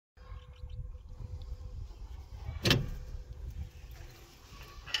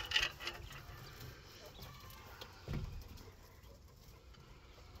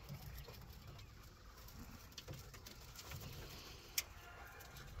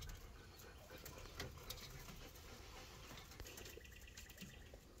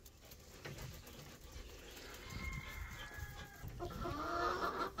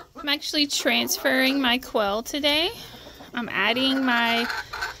I'm actually transferring my quail today. I'm adding my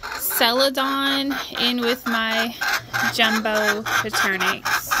celadon in with my jumbo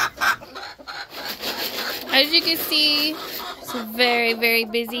Coturnix. As you can see, it's very, very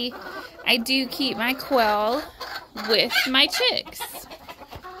busy. I do keep my quail with my chicks.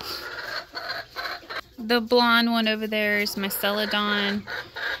 The blonde one over there is my celadon,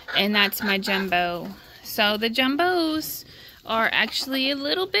 and that's my jumbo. So the jumbos are actually a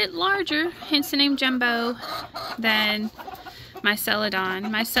little bit larger, hence the name jumbo, than my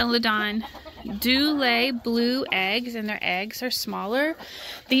celadon. My celadon do lay blue eggs, and their eggs are smaller.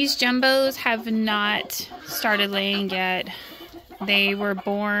 These jumbos have not started laying yet. They were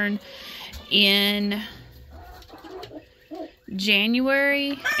born in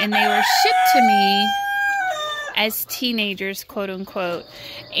January, and they were shipped to me as teenagers, quote unquote.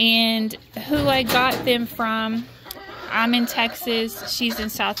 And who I got them from, I'm in Texas, she's in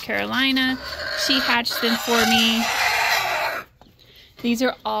South Carolina. She hatched them for me. These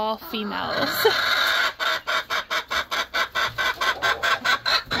are all females.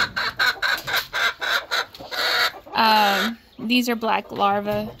 These are black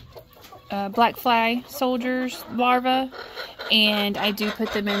larvae, black fly soldiers larvae, and I do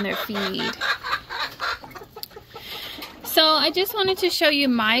put them in their feed. So I just wanted to show you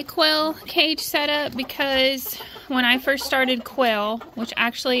my quail cage setup, because when I first started quail, which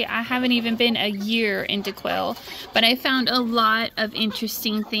actually I haven't even been a year into quail, but I found a lot of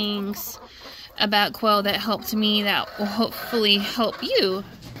interesting things about quail that helped me that will hopefully help you.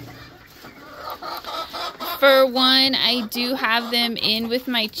 For one, I do have them in with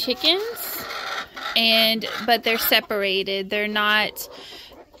my chickens, but they're separated. They're not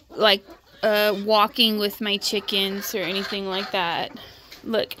like walking with my chickens or anything like that.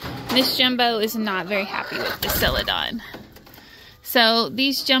 Look, Miss Jumbo is not very happy with the celadon. So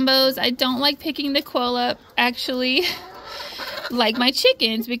these jumbos, I don't like picking the quail up, actually, like my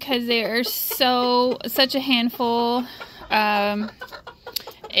chickens, because they are such a handful. And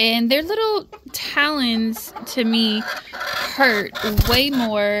their little talons, to me, hurt way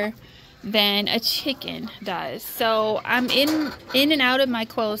more than a chicken does. So I'm in and out of my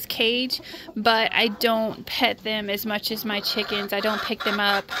quail's cage, but I don't pet them as much as my chickens. I don't pick them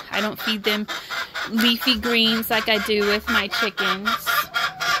up. I don't feed them leafy greens like I do with my chickens.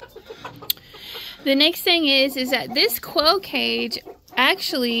 The next thing is that this quail cage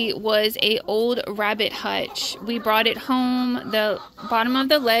actually was a old rabbit hutch. We brought it home. The bottom of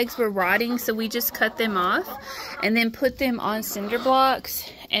the legs were rotting, so we just cut them off and then put them on cinder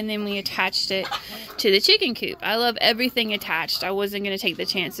blocks, and then we attached it to the chicken coop. I love everything attached. I wasn't going to take the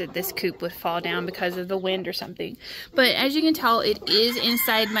chance that this coop would fall down because of the wind or something. But as you can tell, it is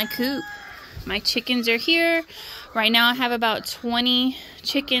inside my coop. My chickens are here. Right now I have about 20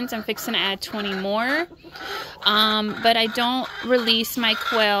 chickens. I'm fixing to add 20 more. But I don't release my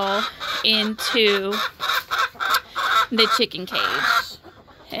quail into the chicken cage.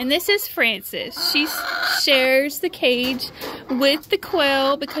 And this is Frances. She shares the cage with the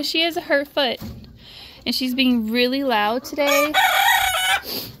quail because she has a hurt foot. And she's being really loud today.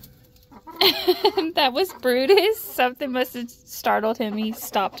 That was Brutus. Something must have startled him. He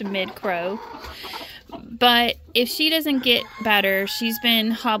stopped mid-crow. But if she doesn't get better, she's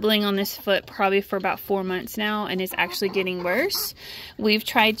been hobbling on this foot probably for about 4 months now, and it's actually getting worse. We've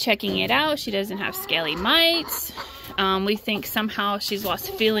tried checking it out. She doesn't have scaly mites. We think somehow she's lost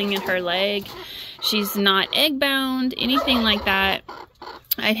feeling in her leg. She's not egg-bound, anything like that.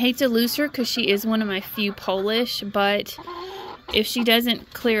 I'd hate to lose her because she is one of my few Polish, but if she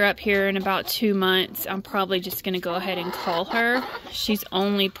doesn't clear up here in about 2 months, I'm probably just going to go ahead and call her. She's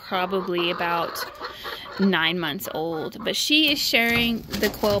only probably about 9 months old, but she is sharing the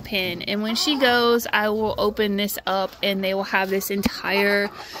quail pen, and when she goes, I will open this up and they will have this entire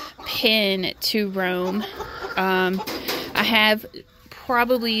pen to roam. I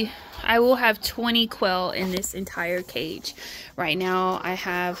will have 20 quail in this entire cage. Right now I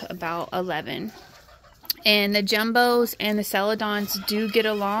have about 11. And the jumbos and the celadons do get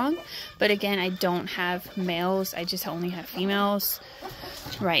along, but again, I don't have males. I just only have females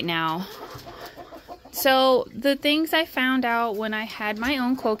right now. So the things I found out when I had my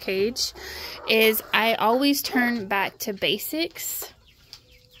own quail cage is I always turn back to basics.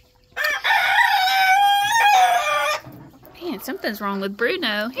 Man, something's wrong with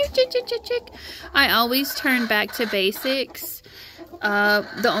Bruno. Here, chick. I always turn back to basics.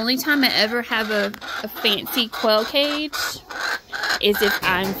 The only time I ever have a fancy quail cage is if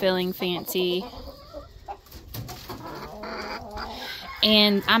I'm feeling fancy.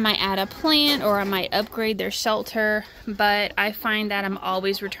 and I might add a plant or I might upgrade their shelter, but I find that I'm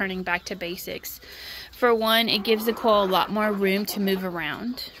always returning back to basics. For one, it gives the quail a lot more room to move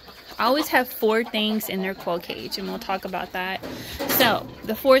around. I always have 4 things in their quail cage, and we'll talk about that. So,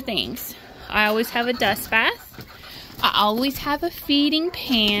 the 4 things. I always have a dust bath. I always have a feeding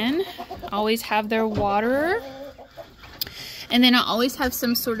pan. I always have their waterer. And then I always have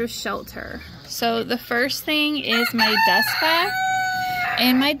some sort of shelter. So, the first thing is my dust bath.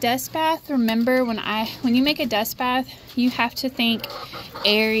 And my dust bath, remember when you make a dust bath, you have to think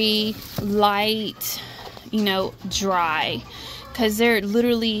airy, light, you know, dry, because they're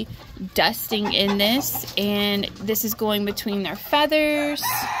literally dusting in this, and this is going between their feathers,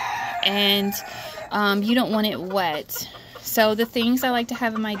 and you don't want it wet. So the things I like to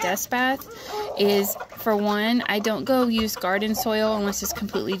have in my dust bath is, for one, I don't go use garden soil unless it's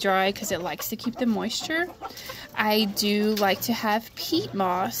completely dry because it likes to keep the moisture. I do like to have peat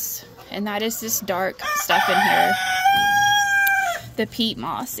moss, and that is this dark stuff in here. The peat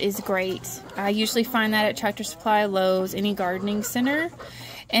moss is great. I usually find that at Tractor Supply, Lowe's, any gardening center.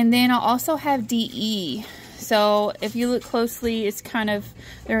 And then I'll also have DE. So if you look closely, it's kind of,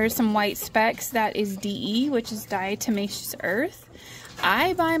 there are some white specks. That is DE, which is diatomaceous earth.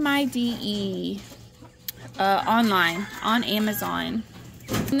 I buy my DE online on Amazon.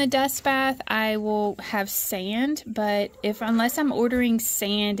 In the dust bath, I will have sand, but unless I'm ordering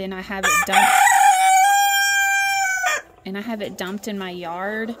sand and I have it dumped in my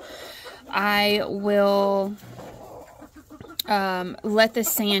yard, I will let the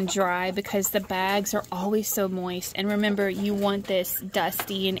sand dry, because the bags are always so moist. And remember, you want this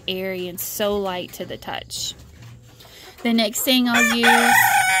dusty and airy and so light to the touch. The next thing I'll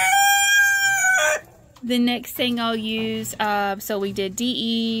use, so we did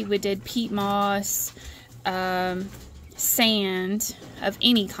DE, we did peat moss, sand of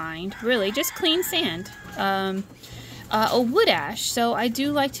any kind, really, just clean sand. A wood ash. So I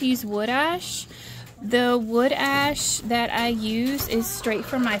do like to use wood ash. The wood ash that I use is straight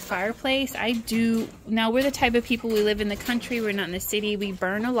from my fireplace. Now we're the type of people, we live in the country, we're not in the city. We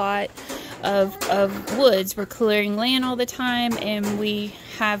burn a lot of woods. We're clearing land all the time, and we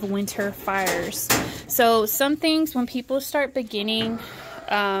have winter fires. So some things, when people start beginning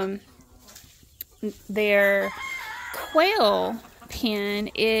their quail pen,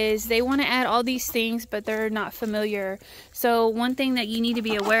 is they want to add all these things, but they're not familiar. So one thing that you need to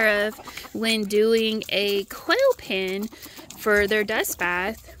be aware of when doing a quail pen for their dust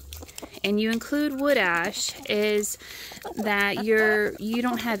bath, and you include wood ash, is that you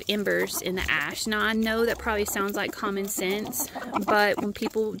don't have embers in the ash. Now I know that probably sounds like common sense, but when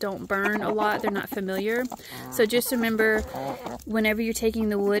people don't burn a lot, they're not familiar. So just remember, whenever you're taking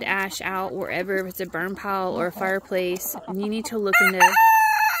the wood ash out, wherever, if it's a burn pile or a fireplace, you need to look into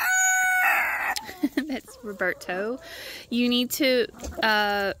that's Roberto. You need to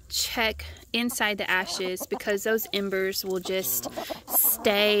check inside the ashes, because those embers will just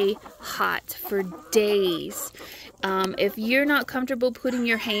stay hot for days. If you're not comfortable putting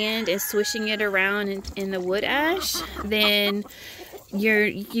your hand and swishing it around in the wood ash, then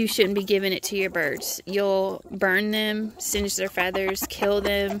you shouldn't be giving it to your birds. You'll burn them, singe their feathers, kill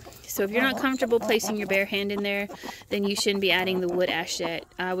them. So if you're not comfortable placing your bare hand in there, then you shouldn't be adding the wood ash yet.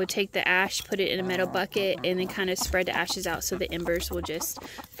 I would take the ash, put it in a metal bucket, and then kind of spread the ashes out so the embers will just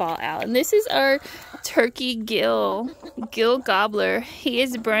fall out. And this is our turkey Gil Gobbler. He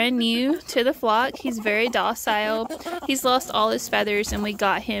is brand new to the flock. He's very docile. He's lost all his feathers, and we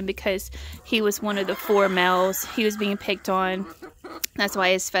got him because he was one of the 4 males. He was being picked on. That's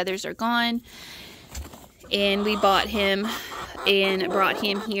why his feathers are gone. And we bought him and brought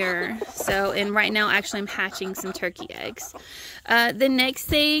him here. So, and right now actually I'm hatching some turkey eggs. The next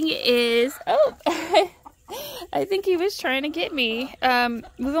thing is, I think he was trying to get me.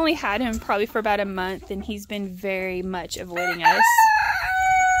 We've only had him probably for about a month, and he's been very much avoiding us.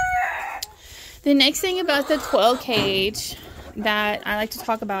 The next thing about the quail cage that I like to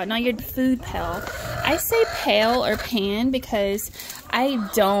talk about, now your food pail. I say pail or pan because I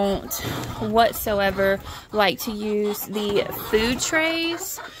don't whatsoever like to use the food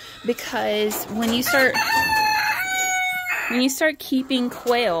trays, because when you start keeping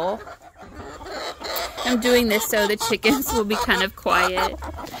quail, I'm doing this so the chickens will be kind of quiet.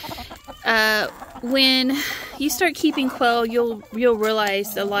 When you start keeping quail, you'll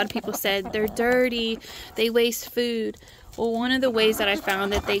realize a lot of people said they're dirty, they waste food. Well, one of the ways that I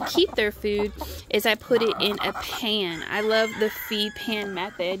found that they keep their food is I put it in a pan. I love the feed pan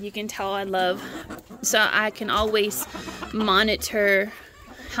method. You can tell I love, so I can always monitor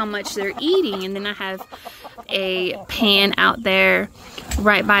how much they're eating. And then I have a pan out there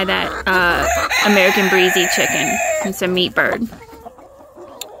right by that American Breezy chicken. It's a meat bird.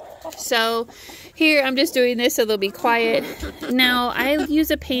 So here I'm just doing this so they'll be quiet. Now I use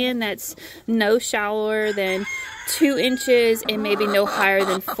a pan that's no shallower than 2 inches and maybe no higher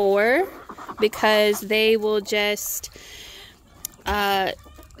than 4, because they will just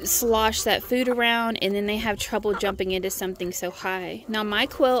slosh that food around and then they have trouble jumping into something so high. Now my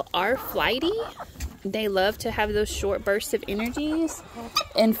quail are flighty. They love to have those short bursts of energies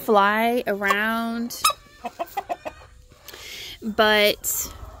and fly around,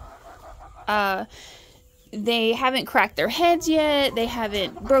 but they haven't cracked their heads yet. They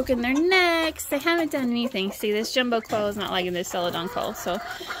haven't broken their necks. They haven't done anything. See, this jumbo quail is not liking this celadon quail, so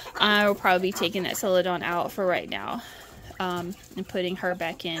I will probably be taking that celadon out for right now, and putting her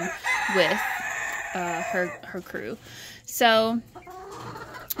back in with her crew. So,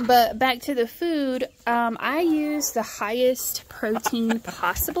 but back to the food, I use the highest protein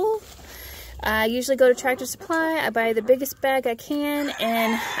possible. I usually go to Tractor Supply, I buy the biggest bag I can,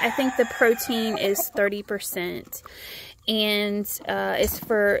 and I think the protein is 30%. And it's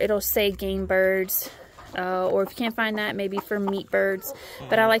for, it'll say game birds, or if you can't find that, maybe for meat birds.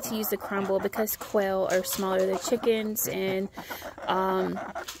 But I like to use the crumble because quail are smaller than chickens, and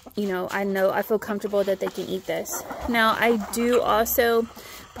you know, I feel comfortable that they can eat this. Now I do also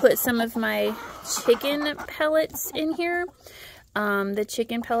put some of my chicken pellets in here. The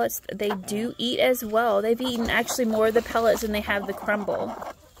chicken pellets, they do eat as well. They've eaten actually more of the pellets than they have the crumble.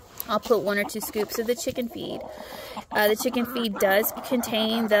 I'll put 1 or 2 scoops of the chicken feed. The chicken feed does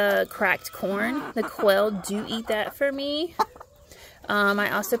contain the cracked corn. The quail do eat that for me. I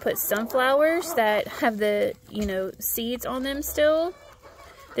also put sunflowers that have the, you know, seeds on them still,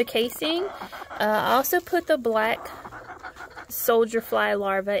 the casing. I also put the black soldier fly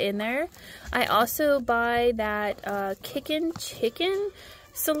larva in there. I also buy that kickin' chicken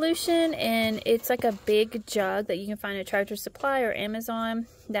solution, and it's like a big jug that you can find at Tractor Supply or Amazon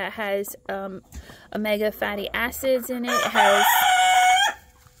that has omega fatty acids in it. It has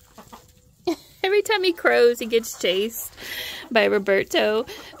every time he crows he gets chased by Roberto,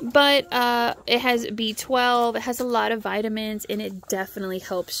 but it has B12, it has a lot of vitamins, and it definitely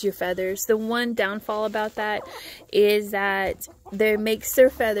helps your feathers. The one downfall about that is that it makes their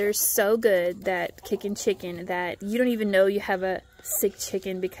feathers so good, that kicking chicken, that you don't even know you have a sick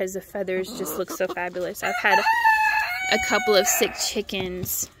chicken because the feathers just look so fabulous. I've had a couple of sick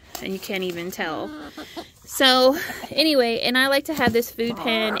chickens and you can't even tell. So anyway, and I like to have this food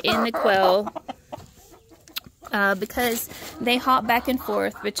pan in the quail because they hop back and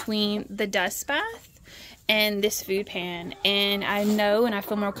forth between the dust bath and this food pan, and I know and I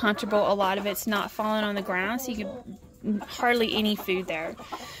feel more comfortable a lot of it's not falling on the ground, so you can hardly any food there.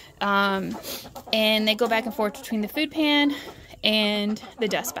 And they go back and forth between the food pan and the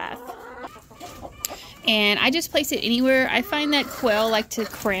dust bath, and I just place it anywhere. I find that quail like to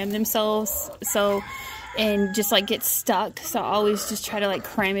cram themselves and just like get stuck, so I always just try to like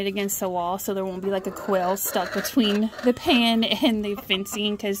cram it against the wall so there won't be like a quail stuck between the pan and the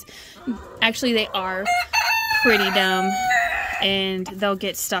fencing, because actually they are pretty dumb and they'll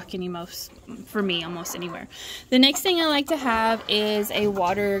get stuck for me almost anywhere. The next thing I like to have is a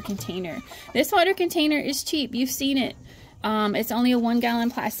water container. This water container is cheap. You've seen it. It's only a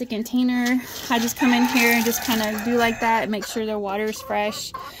 1-gallon plastic container. I just come in here and just kind of do like that and make sure their water is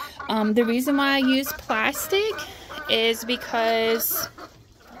fresh. The reason why I use plastic is because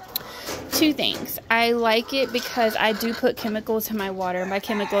 2 things. I like it because I do put chemicals in my water. By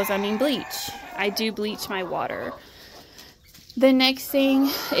chemicals, I mean bleach. I do bleach my water. The next thing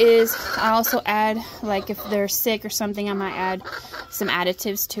is I also add, like if they're sick or something, I might add some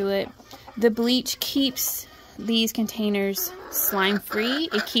additives to it. The bleach keeps these containers slime free.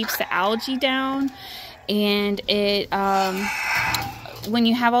 It keeps the algae down, and it when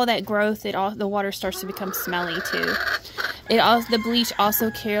you have all that growth, the water starts to become smelly too. The bleach also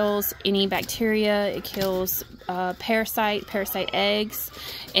kills any bacteria. It kills parasite eggs,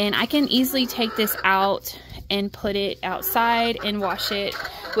 and I can easily take this out and put it outside and wash it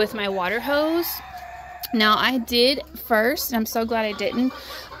with my water hose. Now I did first, and I'm so glad I didn't.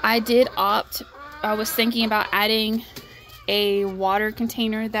 I was thinking about adding a water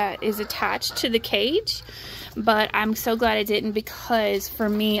container that is attached to the cage, but I'm so glad I didn't, because for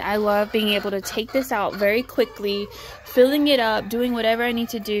me, I love being able to take this out very quickly, filling it up, doing whatever I need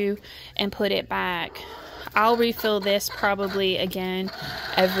to do, and put it back. I'll refill this probably again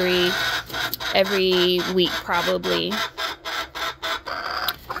every week probably.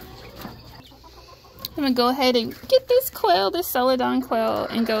 I'm gonna go ahead and get this quail, this celadon quail,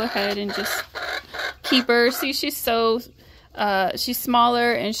 and go ahead and just keeper. See, she's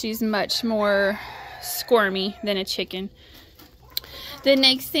smaller and she's much more squirmy than a chicken. The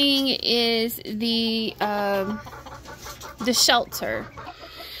next thing is the shelter.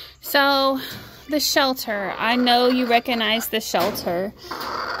 So the shelter, I know you recognize the shelter.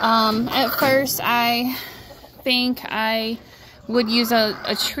 At first I think I would use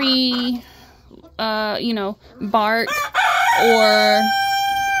a tree, you know, bark or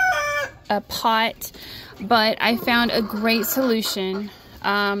a pot, but I found a great solution.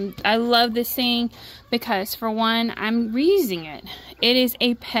 I love this thing because, for one, I'm reusing it. It is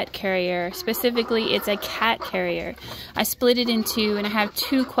a pet carrier. Specifically, it's a cat carrier. I split it in two, and I have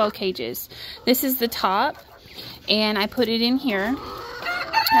 2 quail cages. This is the top, and I put it in here.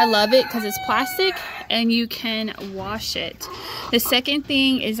 I love it because it's plastic and you can wash it. The second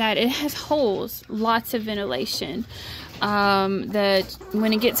thing is that it has holes, lots of ventilation.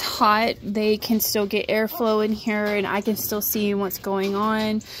 When it gets hot, they can still get airflow in here, and I can still see what's going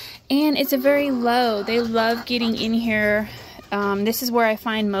on. And it's a very low. They love getting in here. This is where I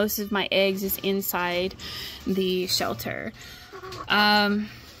find most of my eggs, is inside the shelter.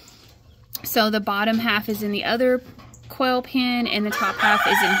 So the bottom half is in the other quail pen, and the top half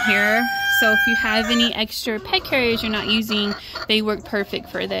is in here. So if you have any extra pet carriers you're not using, they work perfect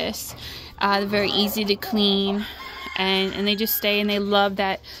for this. They're very easy to clean. And they just stay, and they love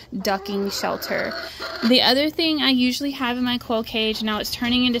that ducking shelter. The other thing I usually have in my quail cage, now it's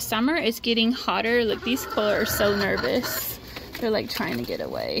turning into summer, it's getting hotter. Look, these quail are so nervous. They're like trying to get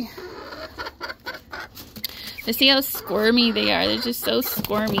away. To see how squirmy they are. They're just so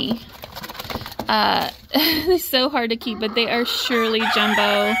squirmy. They're so hard to keep, but they are surely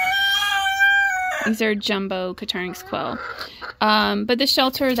jumbo. These are jumbo Coturnix Quail. But the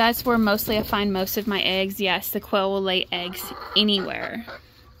shelter, that's where mostly I find most of my eggs. Yes, the quail will lay eggs anywhere.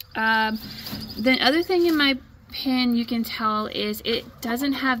 The other thing in my pen you can tell is it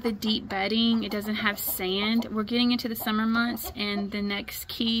doesn't have the deep bedding. It doesn't have sand. We're getting into the summer months, and the next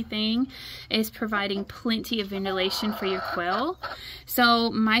key thing is providing plenty of ventilation for your quail. So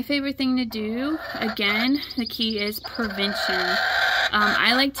my favorite thing to do, again, the key is prevention.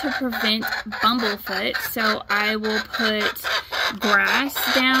 I like to prevent bumblefoot, so I will put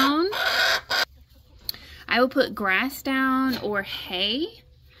grass down. I will put grass down or hay.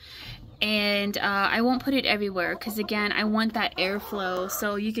 And I won't put it everywhere because, again, I want that airflow.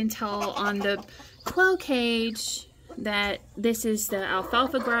 So you can tell on the quail cage that this is the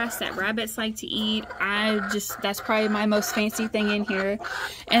alfalfa grass that rabbits like to eat. That's probably my most fancy thing in here.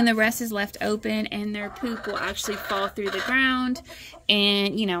 And the rest is left open, and their poop will actually fall through the ground.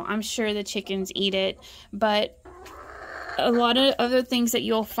 And, you know, I'm sure the chickens eat it. But a lot of other things that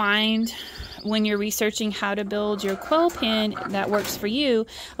you'll find when you're researching how to build your quail pen that works for you,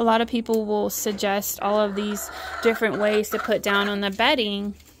 a lot of people will suggest all of these different ways to put down on the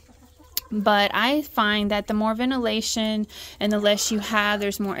bedding. But I find that the more ventilation and the less you have,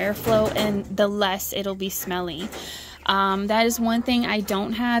 there's more airflow, and the less it'll be smelly. That is one thing I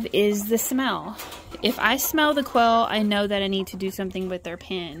don't have, is the smell. If I smell the quail, I know that I need to do something with their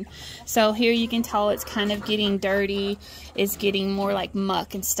pen. So here you can tell it's kind of getting dirty. It's getting more like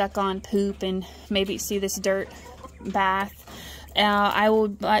muck and stuck on poop, and maybe see this dirt bath. I will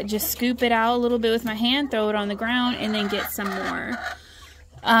just scoop it out a little bit with my hand, throw it on the ground, and then get some more.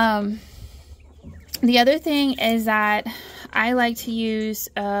 The other thing is that I like to use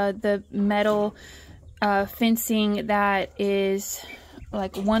the metal fencing that is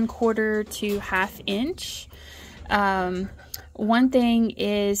like 1/4 to 1/2 inch. One thing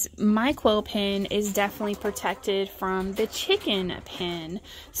is my quail pen is definitely protected from the chicken pen.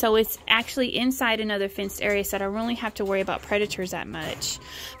 So it's actually inside another fenced area, so I don't really have to worry about predators that much.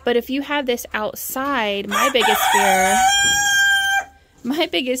 But if you have this outside, my biggest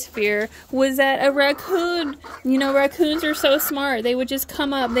fear was that a raccoon, you know, raccoons are so smart. They would just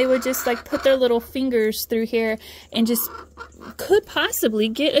come up, they would just like put their little fingers through here and just could possibly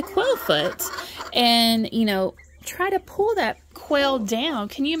get a quail foot and, you know, try to pull that quail down.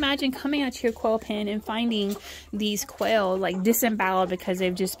 Can you imagine coming out to your quail pen and finding these quail like disemboweled because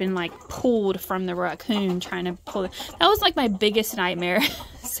they've just been like pulled from the raccoon trying to pull it? That was like my biggest nightmare.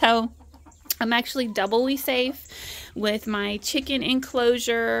 So I'm actually doubly safe with my chicken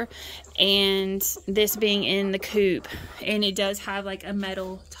enclosure and this being in the coop, and it does have like a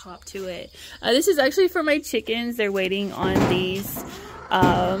metal top to it. This is actually for my chickens. They're waiting on these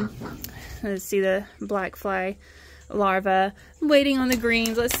let's see, the black fly larva, waiting on the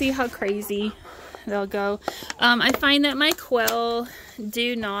greens. Let's see how crazy they'll go. I find that my quail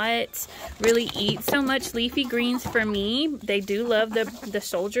do not really eat so much leafy greens for me. They do love the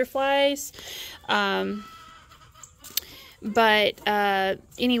soldier flies.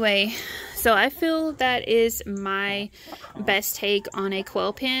 Anyway, so I feel that is my best take on a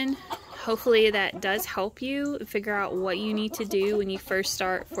quail pen. Hopefully that does help you figure out what you need to do when you first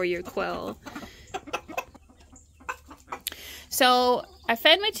start for your quail. So I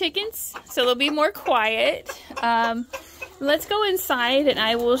fed my chickens, so they'll be more quiet. Let's go inside and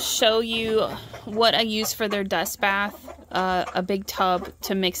I will show you what I use for their dust bath. A big tub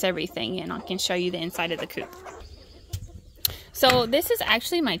to mix everything in. I can show you the inside of the coop. So this is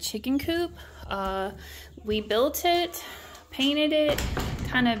actually my chicken coop. We built it, painted it,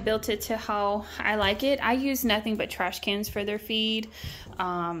 kind of built it to how I like it. I use nothing but trash cans for their feed.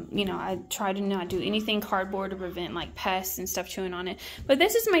 You know, I try to not do anything cardboard to prevent like pests and stuff chewing on it. But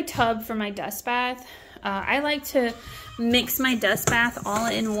this is my tub for my dust bath. I like to mix my dust bath all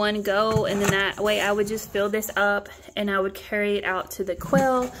in one go, and then that way I would just fill this up and I would carry it out to the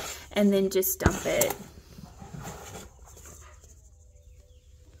quail and then just dump it.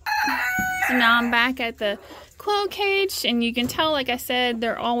 So now I'm back at the quail cage, and you can tell, like I said,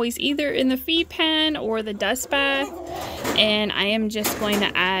 they're always either in the feed pan or the dust bath. And I am just going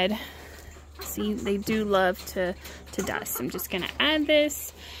to add, see, they do love to dust. I'm just going to add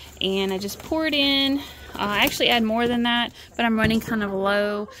this, and I just pour it in. I actually add more than that, but I'm running kind of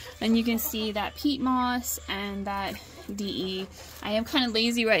low. And you can see that peat moss and that DE. I am kind of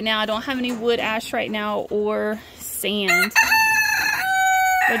lazy right now. I don't have any wood ash right now or sand.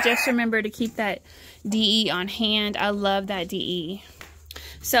 But just remember to keep that DE on hand. I love that DE.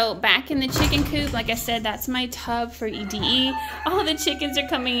 So back in the chicken coop, like I said, that's my tub for DE. All the chickens are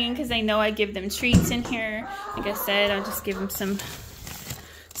coming in because they know I give them treats in here. Like I said, I'll just give them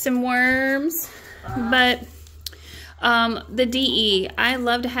some worms. But the DE, I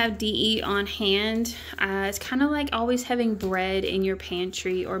love to have DE on hand. It's kind of like always having bread in your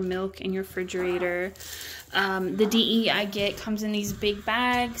pantry or milk in your refrigerator. The DE I get comes in these big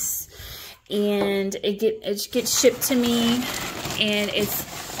bags, and it gets shipped to me, and it's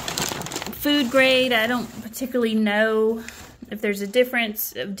food grade. I don't particularly know if there's a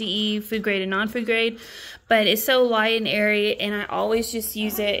difference of DE food grade and non-food grade, but it's so light and airy, and I always just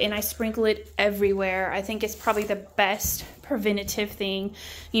use it, and I sprinkle it everywhere. I think it's probably the best preventative thing.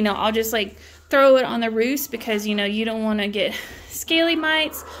 You know, I'll just like throw it on the roost because, you know, you don't want to get scaly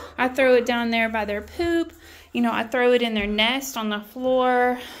mites. I throw it down there by their poop. You know, I throw it in their nest on the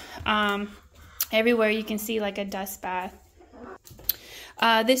floor. Everywhere you can see like a dust bath.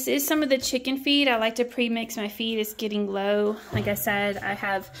 This is some of the chicken feed. I like to pre-mix my feed. It's getting low. Like I said, I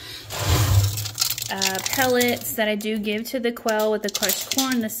have pellets that I do give to the quail with the crushed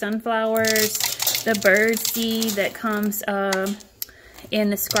corn, the sunflowers, the bird seed that comes in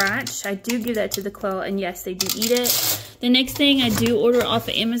the scratch. I do give that to the quail, and yes, they do eat it. The next thing I do order off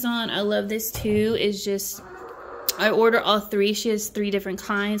of Amazon, I love this too, is just, I order all three. She has 3 different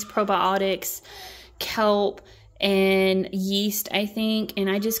kinds, probiotics, kelp, and yeast, I think. And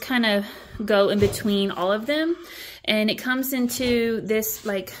I just kind of go in between all of them. And it comes into this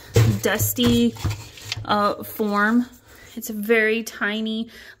like dusty form. It's a very tiny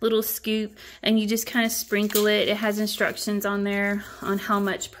little scoop, and you just kind of sprinkle it. It has instructions on there on how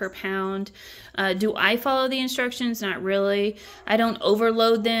much per pound. Do I follow the instructions? Not really. I don't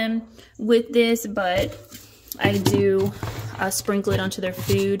overload them with this, but I do sprinkle it onto their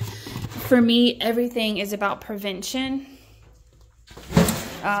food. For me, everything is about prevention.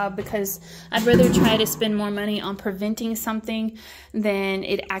 Because I'd rather try to spend more money on preventing something than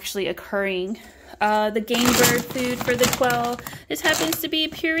it actually occurring. The game bird food for the quail, this happens to be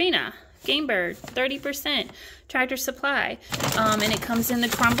Purina game bird, 30% Tractor Supply, and it comes in the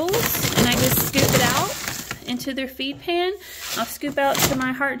crumbles, and I just scoop it out into their feed pan. I'll scoop out to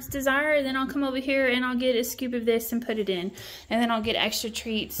my heart's desire, and then I'll come over here and I'll get a scoop of this and put it in, and then I'll get extra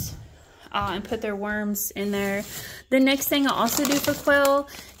treats and put their worms in there. The next thing I also do for quail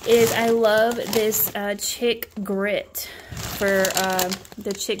is I love this chick grit for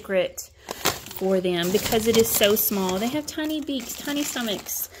the chick grit for them because it is so small. They have tiny beaks, tiny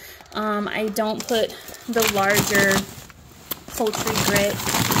stomachs. I don't put the larger poultry grit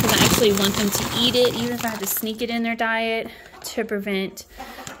because I actually want them to eat it, even if I have to sneak it in their diet to prevent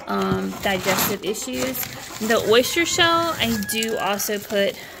digestive issues. The oyster shell, I do also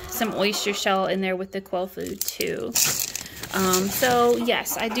put some oyster shell in there with the quail food too. So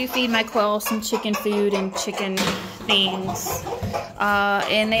yes, I do feed my quail some chicken food and chicken things.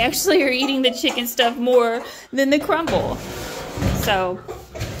 And they actually are eating the chicken stuff more than the crumble. So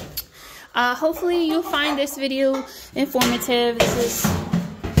Hopefully you'll find this video informative. This is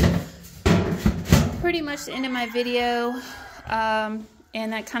pretty much the end of my video.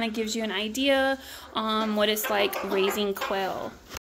 And that kind of gives you an idea on what it's like raising quail.